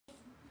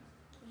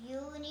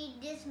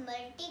this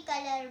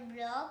multicolor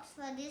blocks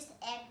for this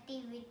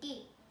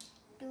activity.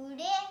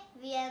 Today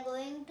we are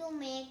going to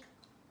make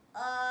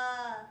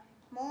a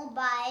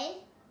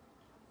mobile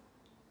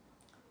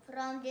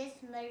from this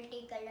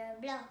multicolor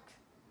blocks.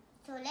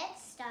 So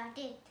let's start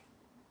it.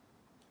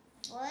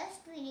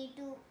 First we need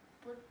to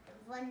put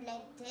one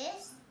like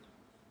this,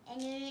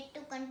 and you need to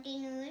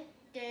continue it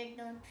till it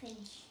don't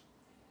finish.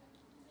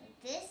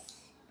 Like this,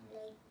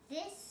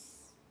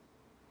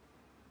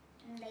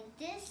 and like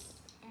this,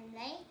 and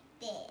like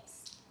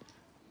this.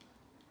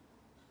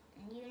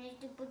 And you need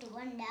to put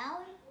one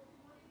down,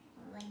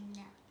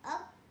 one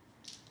up,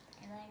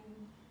 and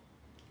one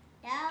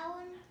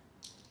down,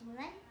 and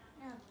one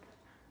up.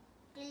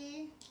 Till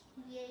here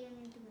you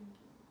need to continue.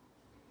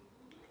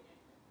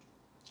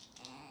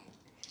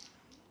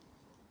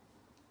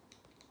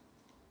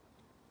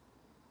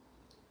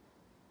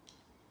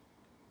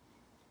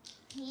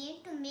 You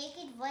need to make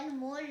it one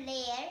more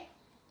layer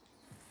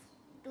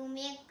to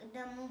make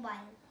the mobile.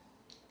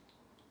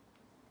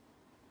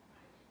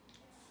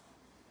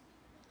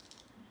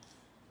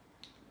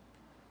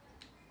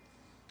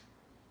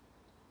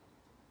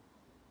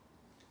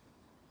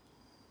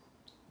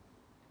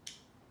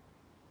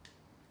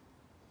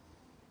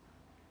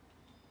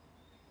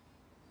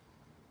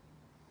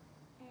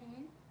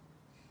 And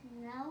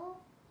now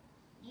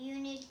you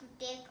need to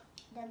take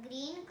the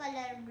green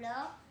color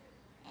block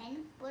and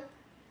put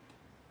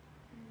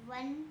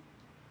one.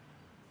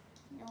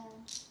 No, I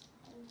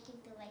will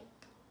take the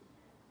white.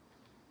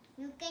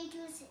 You can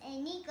choose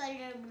any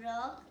color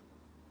block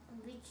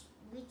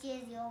which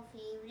is your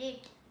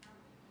favorite.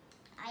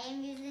 I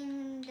am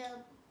using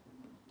the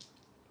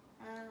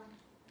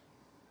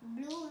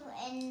blue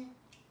and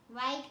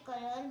white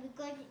color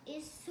because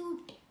it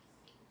suit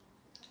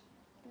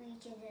to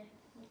each other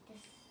with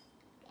this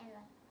and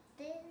like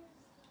this.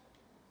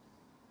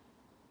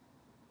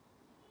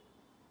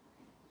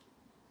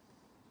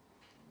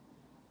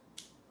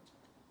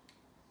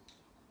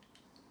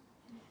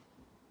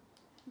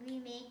 We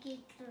make it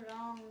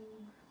wrong.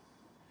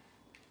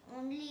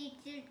 Only it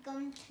should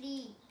come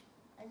 3.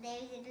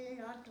 Otherwise it will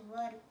not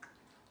work.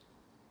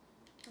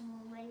 The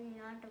mobile will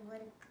not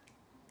work.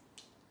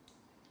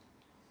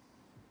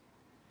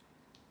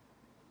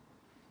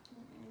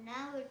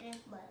 Now it is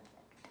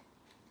perfect.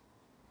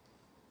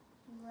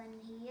 One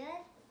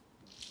here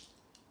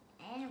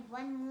and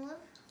one more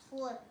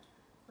 4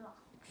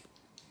 blocks.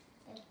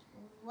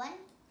 1,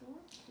 2,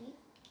 3,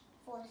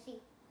 4. See,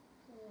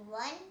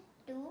 1,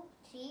 2,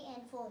 3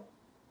 and 4.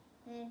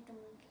 You need to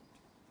make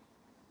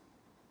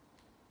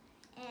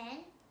it. And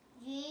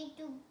you need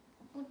to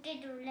put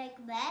it like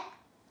back,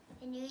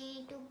 and you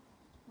need to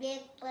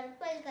make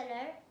purple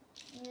color.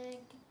 You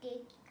need to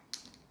take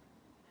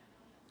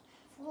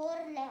 4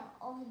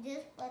 of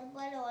this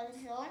purple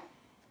also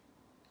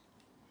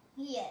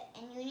here,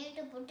 and you need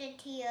to put it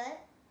here.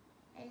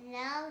 And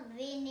now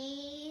we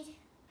need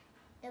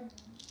the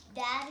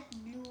dark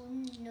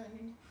blue. No,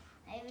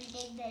 I will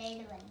take the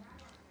red one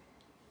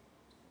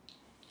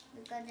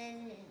because there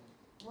is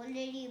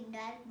already a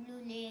dark blue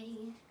layer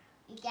here.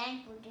 We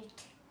can't put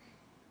it.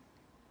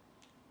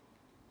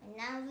 And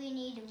now we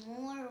need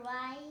more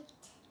white,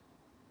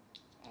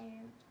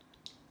 and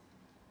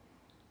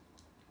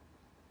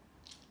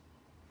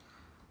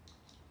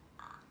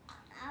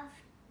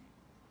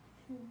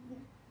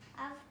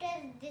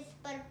after this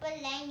purple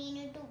line you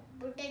need to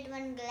put it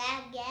one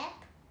black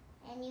gap,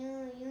 and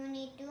you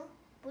need to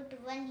put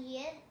one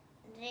here,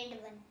 red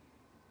one,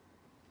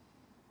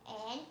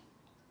 and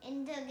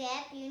in the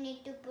gap you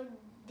need to put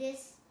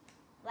this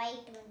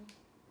white one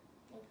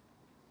like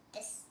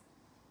this.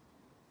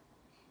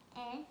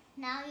 And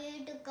now you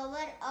need to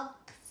cover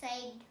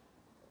upside.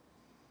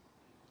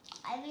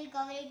 I will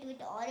cover it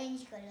with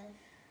orange color.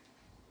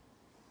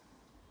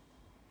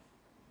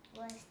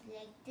 First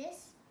like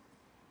this,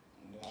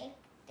 and like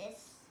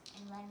this,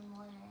 and one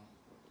more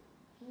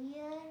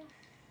here,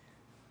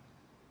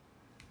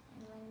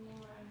 and one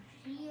more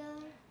here,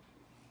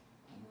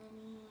 and one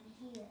more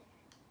here.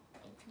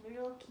 It's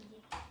broke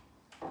here.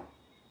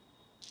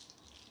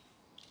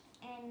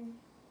 And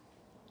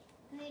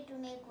we need to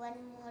make one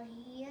more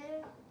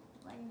here,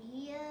 one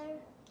here,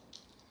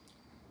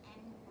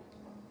 and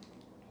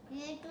you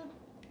need to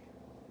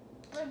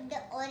put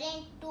the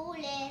orange 2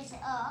 layers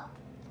up.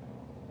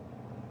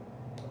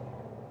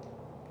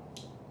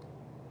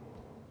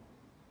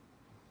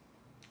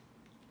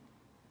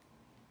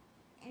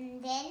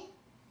 And then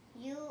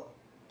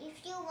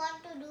if you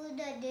want to do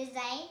the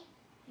design,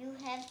 you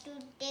have to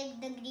take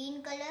the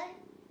green color,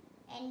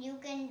 and you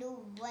can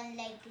do one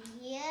like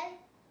here,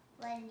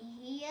 one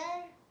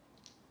here,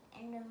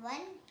 and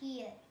one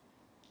here.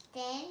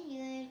 Then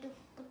you need to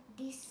put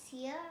this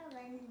here,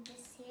 one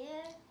this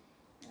here,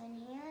 one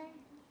here,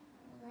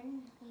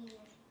 one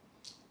here.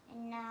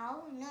 And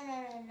now, no,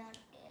 not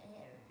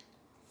here.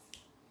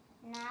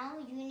 Now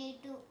you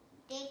need to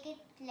take it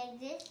like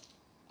this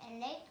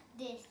and like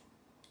this.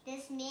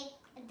 This make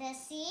the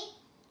C,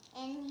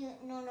 and you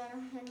no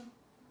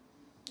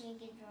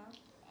make it wrong.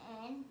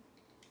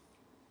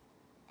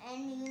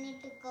 And you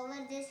need to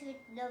cover this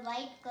with the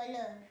white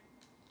color.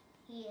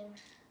 here.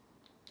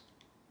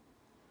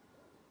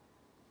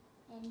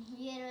 And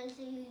here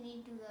also you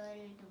need to go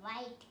with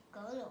white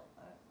color.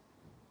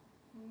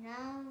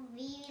 Now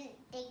we will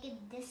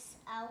take this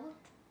out,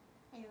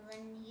 and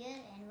one here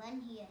and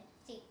one here.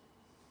 See,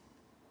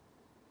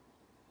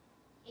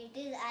 it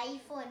is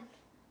iPhone.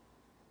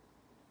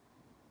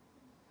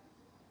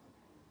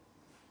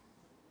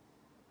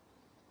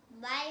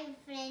 Bye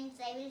friends,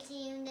 I will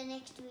see you in the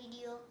next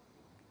video.